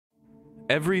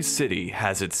Every city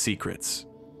has its secrets.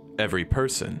 Every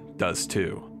person does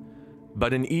too.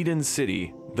 But in Eden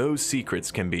City, those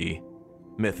secrets can be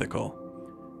mythical.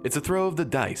 It's a throw of the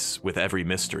dice with every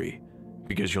mystery,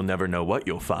 because you'll never know what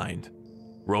you'll find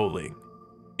rolling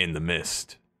in the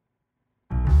mist.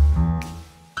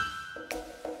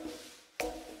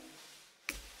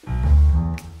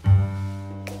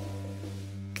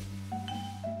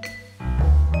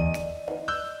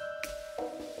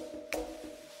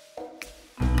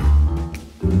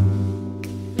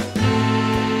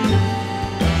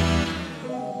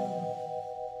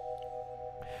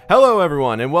 Hello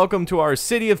everyone, and welcome to our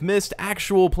City of Mist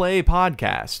actual play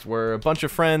podcast, where a bunch of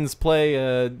friends play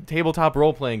a tabletop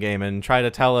role-playing game and try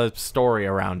to tell a story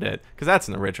around it, because that's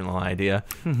an original idea.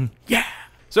 Yeah!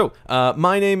 So,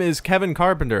 my name is Kevin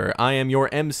Carpenter. I am your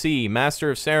MC,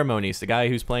 Master of Ceremonies, the guy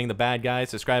who's playing the bad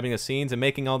guys, describing the scenes, and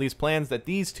making all these plans that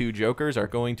these two jokers are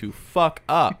going to fuck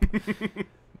up.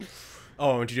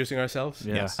 Oh, introducing ourselves?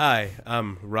 Yes. Hi,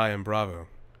 I'm Ryan Bravo.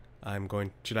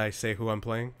 Should I say who I'm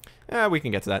playing? We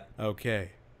can get to that.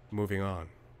 Okay, moving on.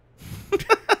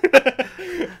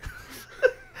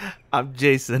 I'm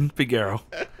Jason Peguero.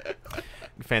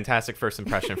 Fantastic first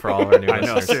impression for all of our new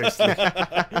listeners. I know,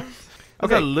 seriously.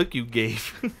 Okay, that look you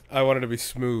gave. I wanted to be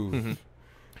smooth. Mm-hmm.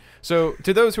 So,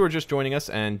 to those who are just joining us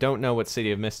and don't know what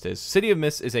City of Mist is, City of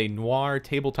Mist is a noir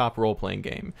tabletop role-playing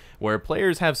game where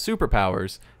players have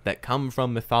superpowers that come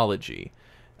from mythology.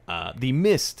 The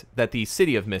mist that the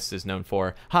City of Mist is known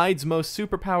for hides most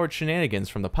superpowered shenanigans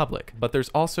from the public, but there's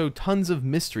also tons of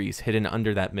mysteries hidden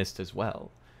under that mist as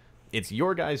well. It's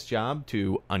your guys' job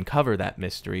to uncover that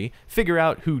mystery, figure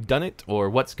out who done it or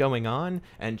what's going on,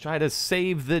 and try to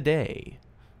save the day.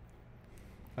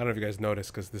 I don't know if you guys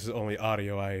noticed, because this is only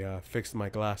audio, I fixed my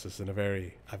glasses in a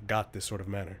very I've got this sort of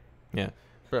manner. Yeah,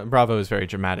 Bravo is very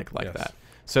dramatic like that.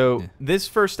 So this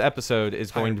first episode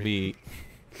is going to be...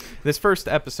 This first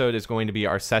episode is going to be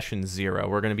our session 0.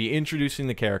 We're going to be introducing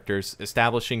the characters,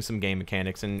 establishing some game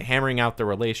mechanics, and hammering out the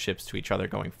relationships to each other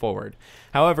going forward.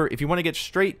 However, if you want to get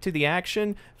straight to the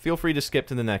action, feel free to skip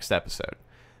to the next episode.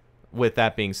 With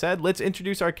that being said, let's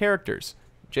introduce our characters.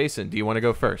 Jason, do you want to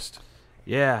go first?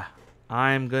 Yeah,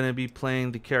 I'm going to be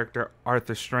playing the character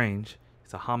Arthur Strange.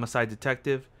 He's a homicide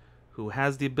detective who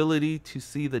has the ability to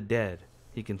see the dead.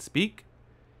 He can speak.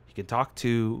 He can talk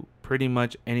to pretty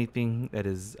much anything that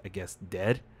is, I guess,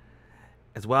 dead,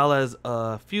 as well as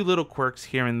a few little quirks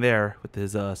here and there with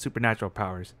his supernatural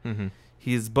powers. Mm-hmm.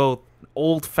 He's both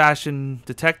old-fashioned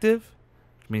detective,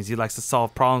 which means he likes to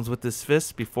solve problems with his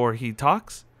fists before he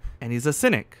talks, and he's a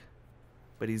cynic.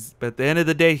 But at the end of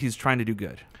the day, he's trying to do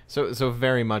good. So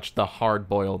very much the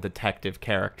hard-boiled detective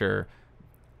character,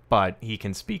 but he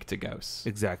can speak to ghosts.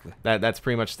 Exactly. That's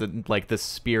pretty much the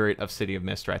spirit of City of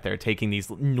Mist right there, taking these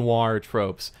noir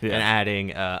tropes and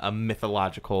adding a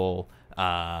mythological,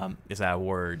 is that a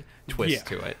word, twist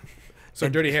to it. So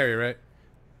Dirty Harry, right?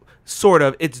 Sort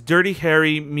of. It's Dirty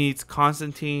Harry meets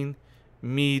Constantine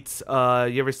meets, you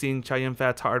ever seen Chow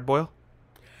Yun-Fat's Hard Boil?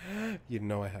 You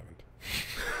know I haven't.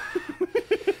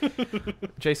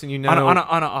 Jason, you know... On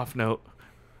an off note,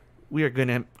 we are going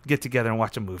to get together and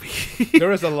watch a movie.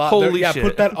 There is a lot. Holy shit.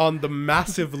 Put that on the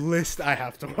massive list I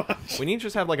have to watch. We need to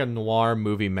just have like a noir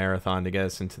movie marathon to get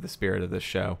us into the spirit of this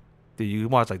show. Dude, you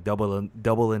watch like Double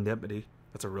Indemnity.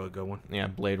 That's a really good one. Yeah,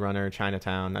 Blade Runner,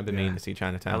 Chinatown. I've been meaning to see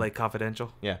Chinatown. LA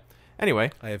Confidential. Yeah.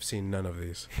 Anyway. I have seen none of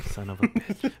these. Son of a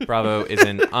bitch. Bravo is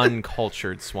an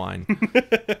uncultured swine.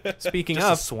 Speaking Just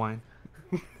of... a swine.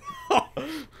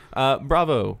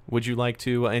 Bravo, would you like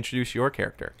to introduce your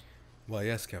character? Well,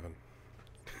 yes, Kevin.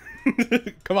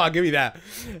 Come on, give me that.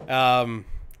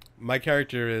 My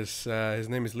character is, his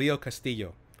name is Leo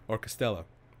Castillo, or Castello,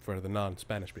 for the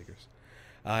non-Spanish speakers.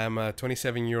 I am a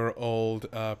 27-year-old,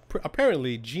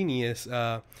 apparently genius,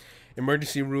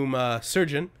 emergency room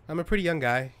surgeon. I'm a pretty young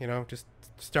guy, just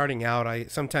starting out. I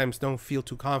sometimes don't feel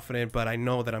too confident, but I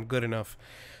know that I'm good enough.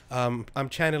 I'm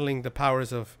channeling the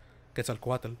powers of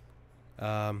Quetzalcoatl.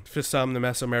 For some, the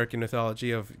Mesoamerican mythology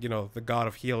of, the god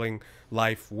of healing,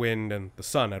 life, wind, and the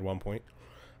sun at one point.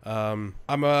 I'm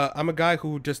a guy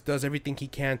who just does everything he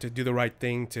can to do the right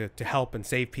thing, to help and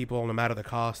save people no matter the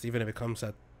cost, even if it comes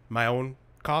at my own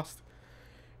cost.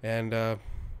 And, I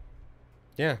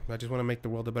just want to make the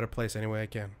world a better place any way I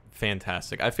can.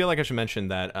 Fantastic. I feel like I should mention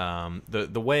that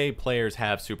the way players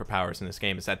have superpowers in this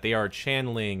game is that they are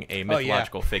channeling a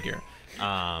mythological figure.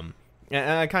 And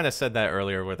I kind of said that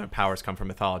earlier, where the powers come from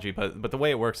mythology, but the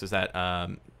way it works is that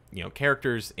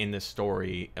characters in this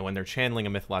story, and when they're channeling a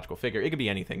mythological figure, it could be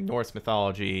anything: Norse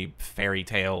mythology, fairy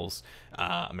tales,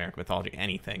 American mythology,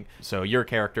 anything. So your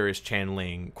character is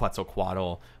channeling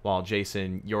Quetzalcoatl, while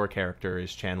Jason, your character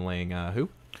is channeling who?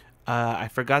 I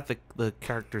forgot the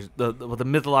character's the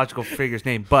mythological figure's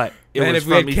name, but it Man, was if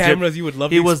we from had Egypt. cameras, you would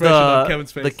love He the was expression on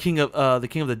Kevin's face. the king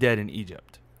of the dead in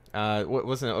Egypt.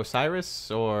 Wasn't it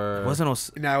Osiris or It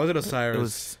wasn't No, it wasn't Osiris. it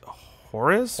was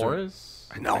Horus? Horus?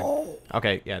 No.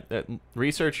 Okay, yeah.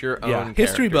 Research your Yeah. own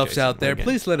History character, buffs Jason. out there, Again.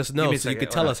 please let us know me a so you second,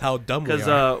 can tell us how dumb we Because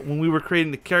are. when we were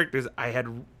creating the characters, I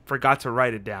had forgot to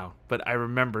write it down, but I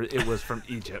remember it was from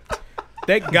Egypt.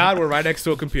 Thank God we're right next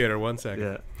to a computer. 1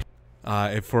 second.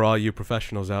 Yeah. If for all you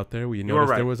professionals out there, we were noticed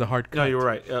right. there was a hard cut. No, you were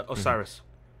right. Osiris.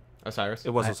 Osiris? It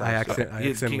was I Osiris. accidentally He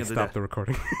is king of the stopped dead. the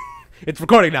recording. It's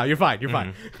recording now. You're fine. You're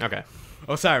fine. Okay.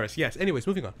 Osiris. Yes. Anyways,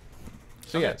 moving on.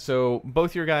 So yeah, so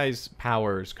both your guys'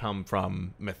 powers come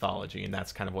from mythology, and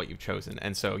that's kind of what you've chosen.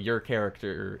 And so your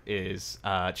character is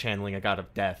channeling a god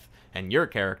of death, and your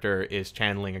character is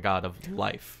channeling a god of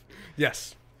life.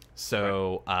 Yes.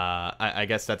 So I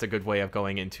guess that's a good way of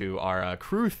going into our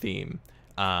crew theme.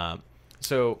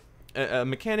 So a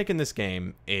mechanic in this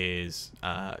game is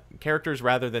characters,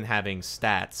 rather than having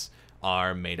stats,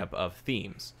 are made up of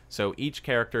themes. So each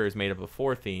character is made up of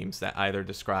 4 themes that either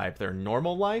describe their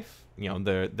normal life,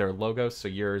 their logos. So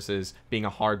yours is being a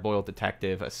hard-boiled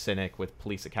detective, a cynic with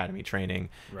police academy training,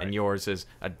 and yours is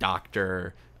a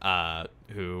doctor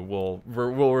who will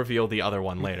reveal the other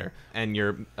one later. And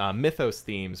your mythos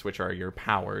themes, which are your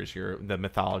powers, the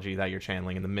mythology that you're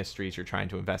channeling, and the mysteries you're trying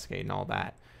to investigate, and all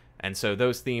that. And so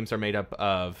those themes are made up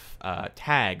of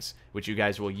tags, which you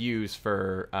guys will use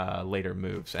for later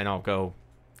moves. And I'll go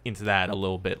into that a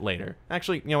little bit later.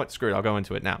 Actually, you know what? Screw it. I'll go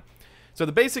into it now. So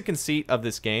the basic conceit of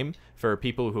this game, for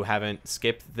people who haven't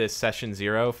skipped this session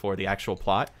 0 for the actual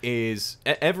plot, is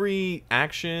every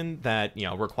action that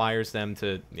requires them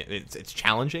to, it's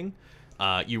challenging.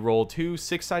 You roll 2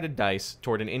 6-sided dice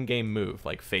toward an in-game move,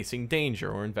 like facing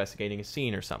danger or investigating a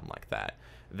scene or something like that.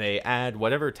 They add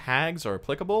whatever tags are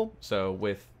applicable. So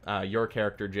with your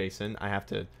character, Jason,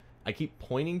 I keep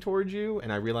pointing towards you,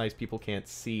 and I realize people can't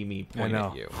see me point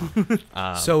at you.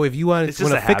 So if you want it's to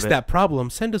just a fix habit. that problem,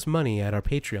 send us money at our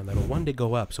Patreon. That'll one day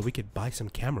go up so we could buy some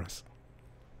cameras.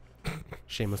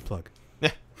 Shameless plug.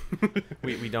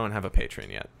 We don't have a patron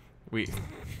yet. You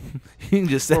can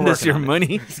just send We're us your working on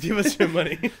money. Just give us your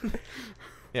money.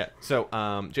 Yeah. So,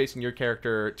 Jason, your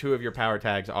character, 2 of your power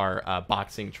tags are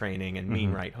boxing training and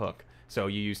mean right hook. So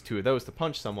you use 2 of those to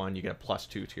punch someone, you get a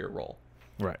 +2 to your roll.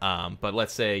 Right. But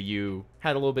let's say you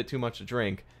had a little bit too much to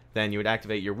drink, then you would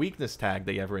activate your weakness tag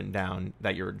that you have written down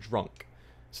that you're drunk.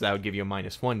 So that would give you a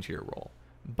 -1 to your roll.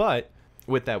 But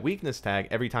with that weakness tag,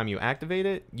 every time you activate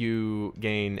it, you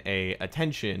gain a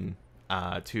attention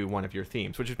to one of your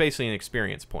themes, which is basically an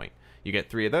experience point. You get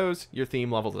 3 of those, your theme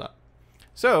levels up.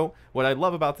 So what I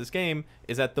love about this game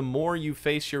is that the more you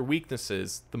face your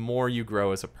weaknesses, the more you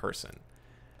grow as a person.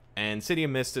 And City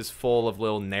of Mist is full of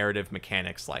little narrative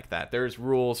mechanics like that. There's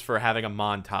rules for having a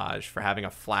montage, for having a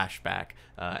flashback.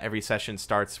 Every session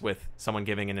starts with someone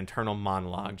giving an internal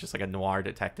monologue, just like a noir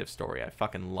detective story. I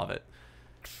fucking love it.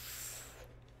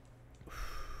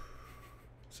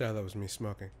 Sorry, that was me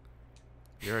smoking.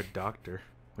 You're a doctor.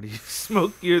 What do you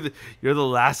smoke? You're the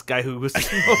last guy who was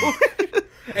smoke.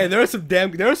 And there are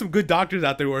some good doctors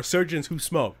out there who are surgeons who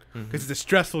smoke because it's a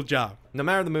stressful job. No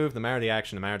matter the move, no matter the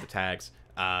action, no matter the tags,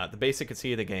 the basic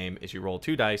conceit of the game is you roll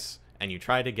 2 dice and you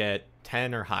try to get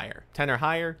 10 or higher. 10 or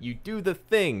higher, you do the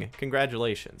thing.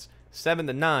 Congratulations. 7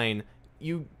 to 9,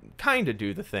 you kind of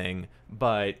do the thing,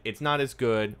 but it's not as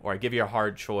good, or I give you a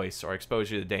hard choice, or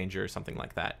expose you to danger, or something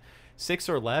like that. 6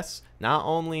 or less, not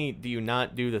only do you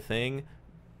not do the thing,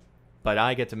 but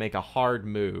I get to make a hard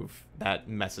move that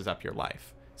messes up your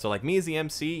life. So like me as the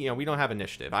MC, we don't have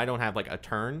initiative. I don't have like a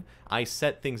turn. I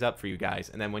set things up for you guys,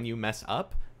 and then when you mess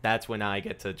up, that's when I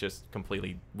get to just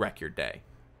completely wreck your day.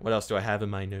 What else do I have in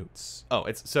my notes? Oh,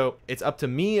 it's up to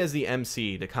me as the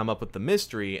MC to come up with the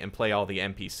mystery and play all the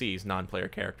NPCs, non-player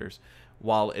characters,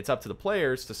 while it's up to the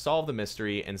players to solve the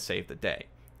mystery and save the day.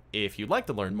 If you'd like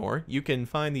to learn more, you can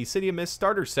find the City of Mist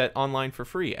starter set online for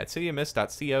free at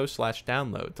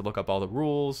cityofmist.co/download to look up all the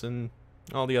rules and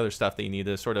all the other stuff that you need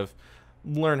to sort of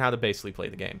learn how to basically play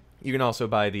the game. You can also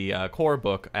buy the core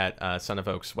book at Son of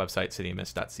Oak's website,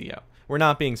 cityofmist.co. We're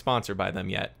not being sponsored by them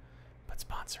yet, but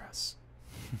sponsor us.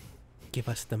 Give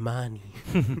us the money.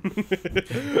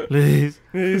 Please.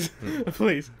 Please.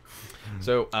 Please.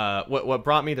 So what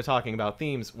brought me to talking about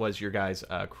themes was your guys'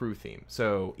 crew theme.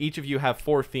 So each of you have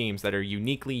 4 themes that are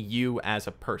uniquely you as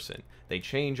a person. They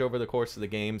change over the course of the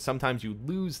game. Sometimes you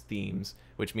lose themes,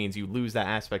 which means you lose that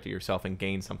aspect of yourself and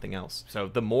gain something else. So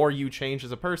the more you change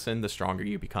as a person, the stronger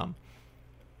you become.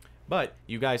 But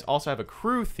you guys also have a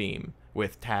crew theme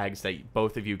with tags that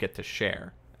both of you get to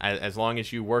share. As long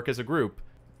as you work as a group,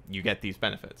 you get these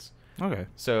benefits. Okay.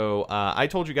 So I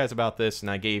told you guys about this, and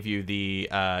I gave you the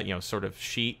sort of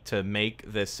sheet to make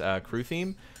this crew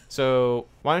theme. So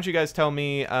why don't you guys tell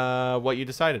me what you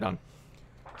decided on?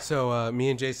 So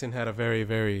me and Jason had a very,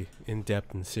 very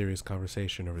in-depth and serious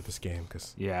conversation over this game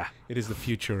because it is the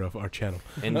future of our channel.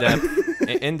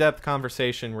 In-depth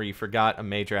conversation where you forgot a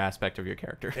major aspect of your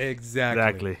character.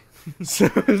 Exactly. So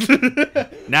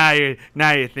now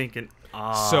you're thinking.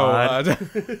 So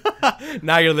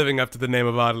now you're living up to the name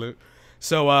of Oddloot.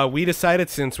 So we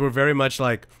decided, since we're very much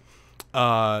like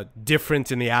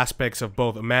different in the aspects of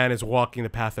both, a man is walking the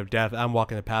path of death, I'm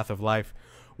walking the path of life.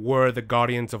 We're the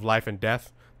guardians of life and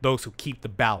death, those who keep the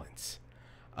balance.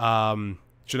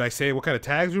 Should I say what kind of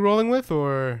tags we're rolling with,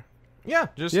 or? Yeah,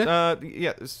 just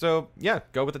So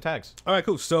go with the tags. All right,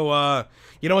 cool. So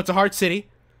it's a hard city,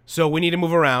 so we need to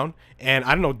move around, and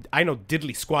I know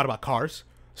diddly squat about cars.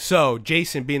 So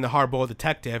Jason, being the hardboiled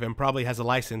detective, and probably has a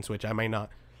license, which I might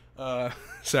not.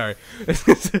 Sorry.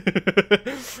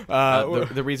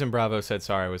 The reason Bravo said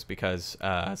sorry was because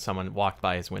someone walked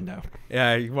by his window.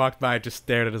 Yeah, he walked by, just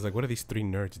stared at us like, what are these 3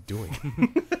 nerds doing?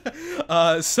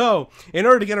 So in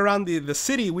order to get around the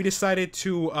city, we decided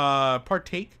to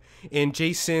partake in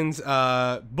Jason's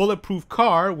bulletproof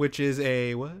car, which is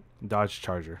a what? Dodge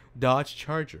Charger. Dodge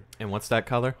Charger. And what's that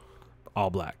color?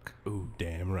 All black. Ooh,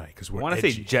 damn right, because we're I want to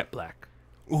say jet black.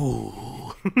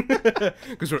 Ooh.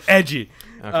 Because we're edgy.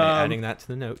 Okay, adding that to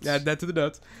the notes. Add that to the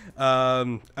notes.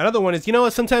 Another one is,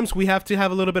 sometimes we have to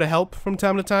have a little bit of help from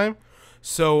time to time.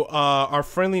 So our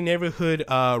friendly neighborhood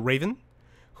Raven,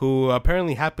 who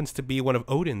apparently happens to be one of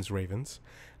Odin's ravens,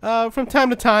 from time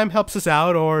to time helps us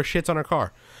out or shits on our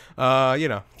car.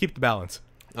 Keep the balance.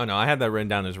 Oh, no, I had that written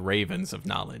down as ravens of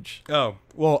knowledge. Oh,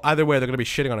 well, either way, they're going to be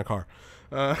shitting on a car.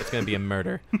 It's going to be a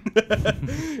murder.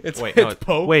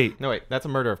 Poe. Wait. No, wait. That's a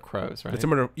murder of crows, right? It's a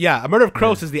murder. Yeah, a murder of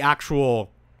crows is the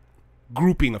actual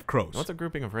grouping of crows. What's a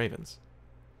grouping of ravens?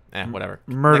 Whatever.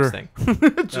 Murder. Next thing.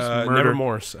 Just murder. Never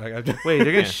Morse. Wait,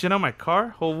 they're going to shit on my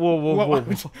car? Oh, whoa.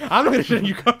 I'm not going to shit on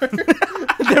your car.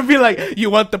 They'll be like, you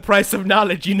want the price of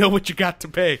knowledge, you know what you got to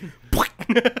pay.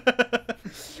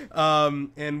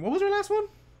 And what was our last one?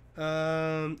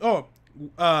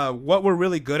 What we're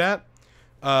really good at.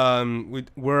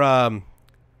 We're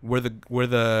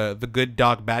the good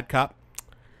dog, bad cop.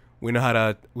 We know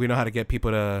how to get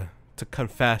people to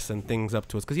confess and things up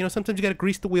to us, because sometimes you gotta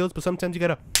grease the wheels, but sometimes you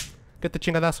gotta get the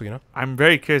chingadazo. I'm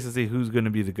very curious to see who's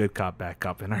gonna be the good cop, bad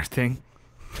cop in our thing.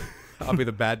 I'll be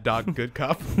the bad dog, good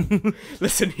cop.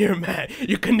 Listen here, man.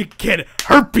 You're gonna get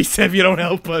herpes if you don't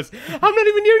help us. I'm not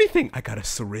even near anything. I got a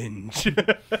syringe.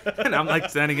 And I'm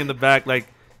like standing in the back like,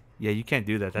 yeah, you can't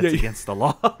do that. That's against the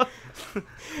law.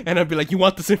 And I'd be like, you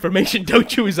want this information,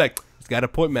 don't you? He's like, he's got a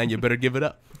point, man. You better give it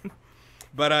up.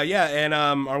 But and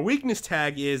our weakness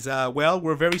tag is,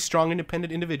 we're very strong,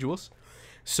 independent individuals.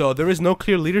 So there is no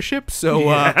clear leadership. So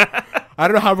I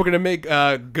don't know how we're going to make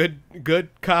good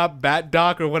cop, bad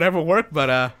doc, or whatever work, but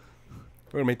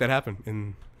we're going to make that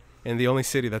happen in the only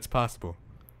city that's possible.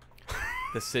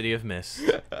 The city of Mist.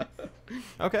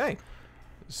 Okay.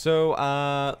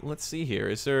 So let's see here.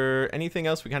 Is there anything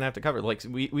else we kind of have to cover? Like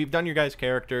we've done your guys'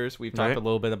 characters. We've talked a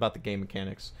little bit about the game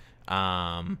mechanics.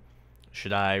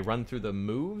 Should I run through the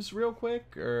moves real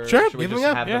quick, or sure, should we just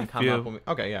have them come up?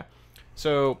 Okay, yeah.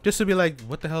 So just to be like,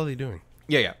 what the hell are they doing?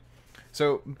 Yeah.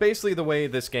 So basically, the way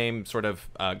this game sort of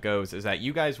goes is that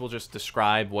you guys will just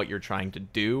describe what you're trying to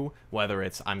do, whether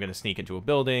it's I'm going to sneak into a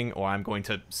building or I'm going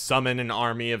to summon an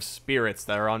army of spirits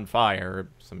that are on fire or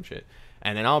some shit.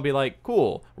 And then I'll be like,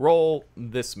 cool, roll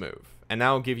this move. And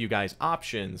that'll give you guys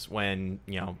options when,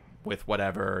 with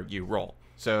whatever you roll.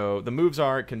 So the moves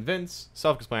are convince,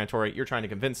 self-explanatory. You're trying to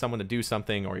convince someone to do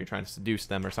something, or you're trying to seduce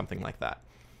them, or something like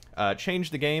that. Change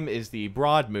the game is the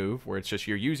broad move, where it's just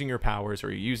you're using your powers or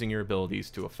you're using your abilities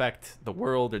to affect the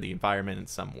world or the environment in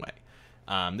some way.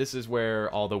 This is where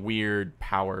all the weird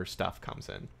power stuff comes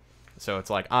in. So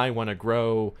it's like, I want to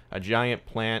grow a giant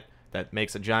plant that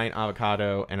makes a giant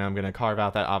avocado, and I'm going to carve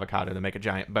out that avocado to make a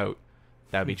giant boat.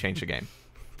 That would be change the game.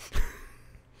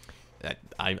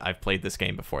 I've played this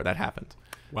game before. That happened.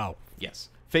 Wow. Yes.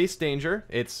 Face danger.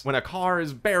 It's when a car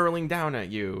is barreling down at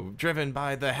you, driven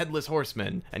by the headless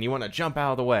horseman, and you want to jump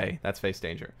out of the way. That's face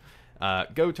danger.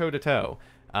 Go toe-to-toe.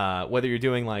 Whether you're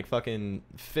doing like fucking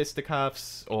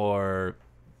fisticuffs or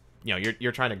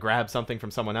you're trying to grab something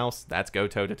from someone else, that's go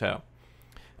toe to toe.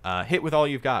 Hit with all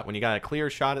you've got. When you got a clear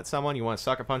shot at someone, you want to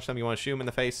sucker punch them, you want to shoot them in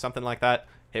the face, something like that,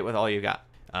 hit with all you got.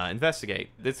 Investigate.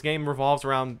 This game revolves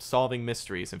around solving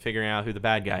mysteries and figuring out who the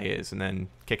bad guy is and then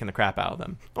kicking the crap out of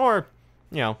them. Or,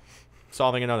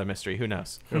 solving another mystery. Who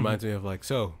knows? It reminds me of like,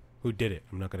 so, who did it?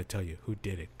 I'm not going to tell you. Who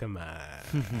did it? Come on.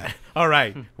 All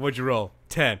right. What'd you roll?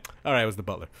 10. All right, it was the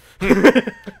butler.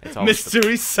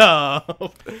 Mystery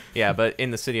solved. Yeah, but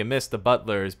in the City of Mist, the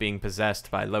butler is being possessed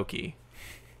by Loki.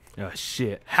 Oh,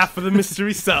 shit. Half of the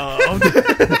mystery solved.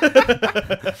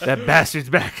 That bastard's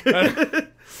back.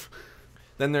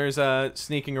 Then there's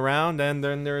sneaking around, and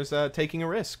then there's taking a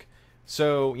risk.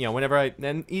 So,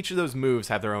 then each of those moves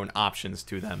have their own options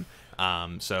to them.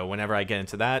 So whenever I get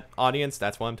into that audience,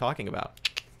 that's what I'm talking about.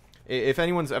 If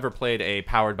anyone's ever played a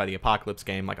Powered by the Apocalypse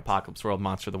game, like Apocalypse World,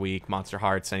 Monster of the Week, Monster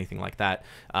Hearts, anything like that,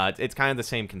 it's kind of the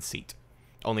same conceit.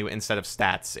 Only instead of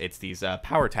stats, it's these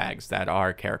power tags that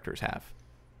our characters have.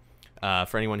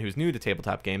 For anyone who's new to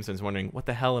tabletop games and is wondering, what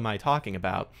the hell am I talking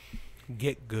about?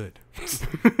 Get good.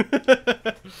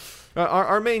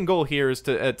 Our main goal here is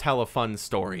to tell a fun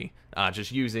story,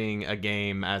 just using a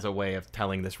game as a way of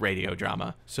telling this radio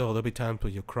drama. So there'll be times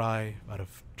where you'll cry out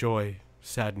of joy,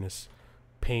 sadness,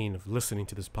 pain of listening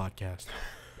to this podcast.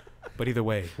 But either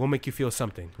way, we'll make you feel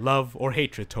something, love or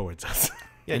hatred towards us.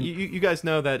 Yeah, you guys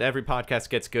know that every podcast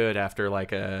gets good after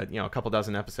like a couple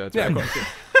dozen episodes. Yeah, right? of course.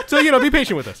 So be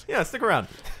patient with us. Yeah, stick around.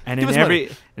 And Give in us money.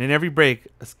 every break,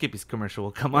 a Skippy's commercial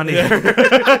will come on here.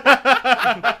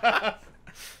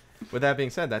 With that being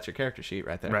said, that's your character sheet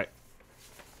right there. Right.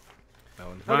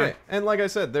 Okay, and like I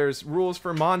said, there's rules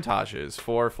for montages,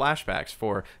 for flashbacks,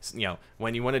 for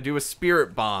when you want to do a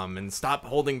spirit bomb and stop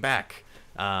holding back.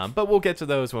 But we'll get to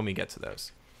those when we get to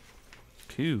those.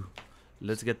 Cool.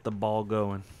 Let's get the ball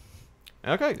going.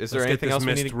 Okay. Is there Let's anything get else this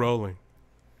we mist need? rolling?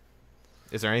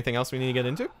 Is there anything else we need to get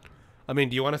into? I mean,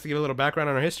 do you want us to give a little background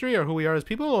on our history or who we are as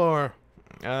people, or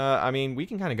I mean, we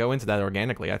can kind of go into that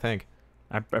organically, I think.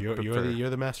 you're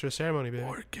the master of ceremony, baby?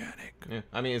 Organic. Yeah.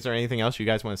 I mean, is there anything else you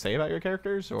guys want to say about your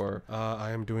characters, or?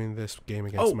 I am doing this game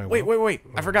against my will. Wait!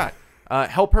 I forgot.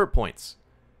 Help hurt points.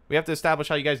 We have to establish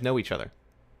how you guys know each other.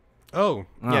 Oh,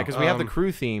 Yeah, because we have the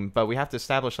crew theme, but we have to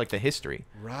establish like the history.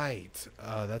 right.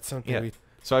 That's something Yeah. we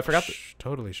So I forgot.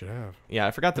 totally should have. Yeah,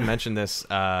 I forgot to mention this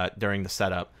during the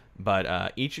setup.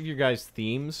 But each of your guys'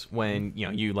 themes, when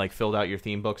you like filled out your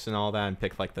theme books and all that, and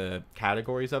picked like the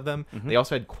categories of them, they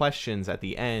also had questions at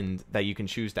the end that you can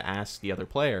choose to ask the other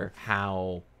player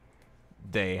how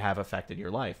they have affected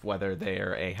your life, whether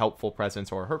they're a helpful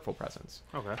presence or a hurtful presence.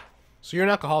 Okay. So you're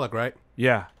an alcoholic, right?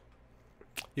 Yeah.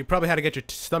 You probably had to get your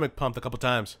stomach pumped a couple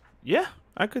times. Yeah.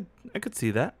 I could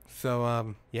see that.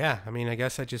 So, yeah, I mean, I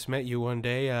guess I just met you one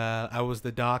day. I was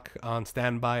the doc on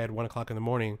standby at 1 o'clock in the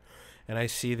morning, and I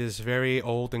see this very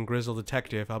old and grizzled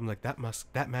detective. I'm like, that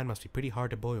man must be pretty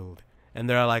hard to boil. And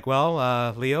they're like,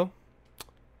 well, Leo,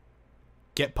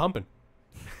 get pumping.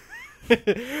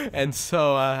 And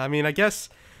so, I mean, I guess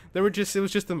it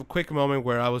was just a quick moment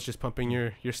where I was just pumping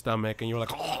your stomach, and you were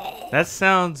like, oh. That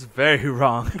sounds very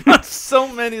wrong on so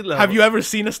many levels. Have you ever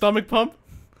seen a stomach pump?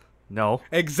 No.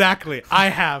 Exactly. I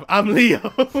have. I'm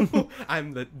Leo.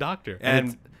 I'm the doctor.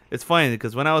 And it's funny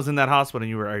because when I was in that hospital and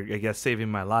you were, I guess,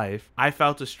 saving my life, I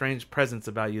felt a strange presence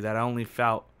about you that I only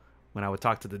felt when I would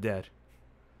talk to the dead.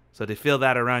 So to feel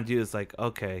that around you is like,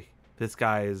 okay, this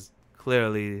guy is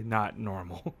clearly not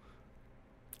normal.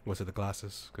 Was it the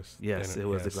glasses? Yes, it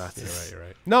was the glasses. You're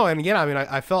right. No, and again, I mean,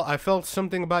 I felt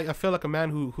something about you. I feel like a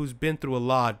man who's been through a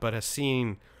lot, but has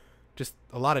seen just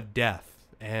a lot of death.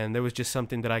 And there was just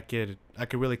something that I could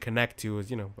really connect to.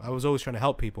 Is I was always trying to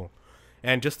help people,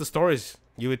 and just the stories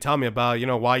you would tell me about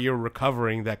while you're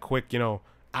recovering that quick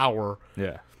hour.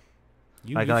 Yeah.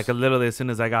 Like literally as soon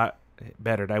as I got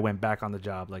bettered, I went back on the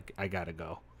job. Like I gotta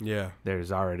go. Yeah.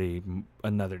 There's already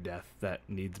another death that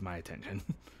needs my attention.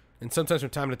 And sometimes from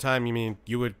time to time,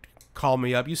 you would call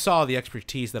me up. You saw the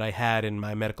expertise that I had in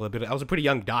my medical ability. I was a pretty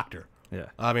young doctor. Yeah.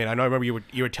 I mean, I remember you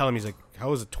were telling me, he's like,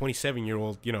 how is a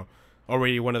 27-year-old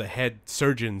already one of the head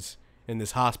surgeons in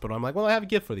this hospital? I'm like, well, I have a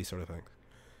gift for these sort of things.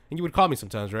 And you would call me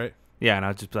sometimes, right? Yeah, and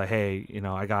I'd just be like, hey,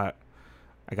 I got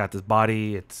this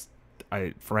body.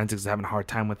 Forensics is having a hard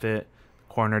time with it.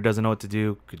 Coroner doesn't know what to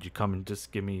do. Could you come and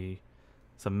just give me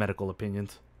some medical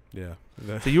opinions? Yeah.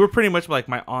 So you were pretty much like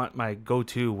my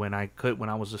go-to when I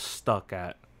was just stuck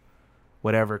at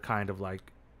whatever kind of like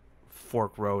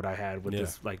fork road I had with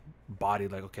this like body.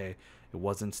 Like, okay, it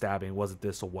wasn't stabbing, it wasn't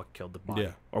this, so what killed the body?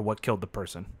 Yeah. Or what killed the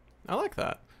person? I like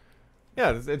that.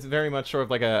 Yeah, it's very much sort of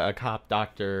like a cop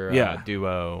doctor Yeah.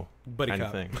 duo Buddy kind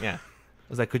cop. of thing. Yeah. I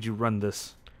was like, could you run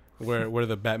this? We're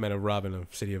the Batman and Robin of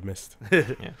City of Mist.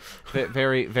 Yeah.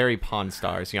 Very, very Pawn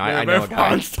Stars. You know, Yeah, I know very a guy.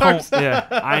 Pawn Stars. Yeah,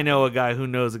 I know a guy who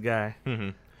knows a guy.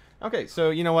 Okay, so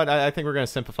you know what? I think we're going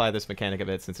to simplify this mechanic a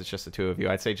bit since it's just the two of you.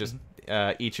 I'd say just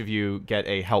each of you get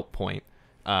a help point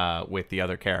with the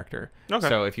other character. Okay.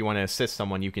 So if you want to assist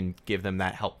someone, you can give them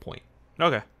that help point.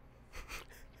 Okay.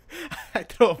 I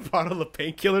throw a bottle of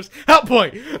painkillers. Help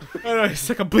point! I know, he's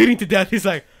like, I'm bleeding to death. He's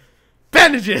like,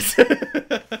 bandages!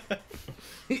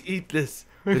 Eat this.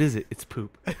 What is it? It's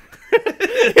poop.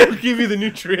 He'll give you the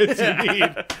nutrients you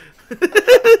need.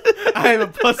 I have a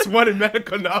 +1 in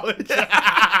medical knowledge.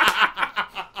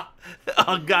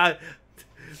 Oh, God.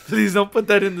 Please don't put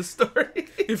that in the story.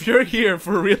 If you're here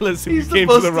for realism, He's you came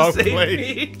to the supposed wrong save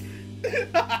place. me.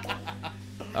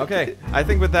 Okay, I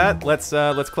think with that, let's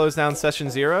close down session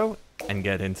 0 and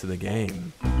get into the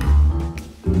game.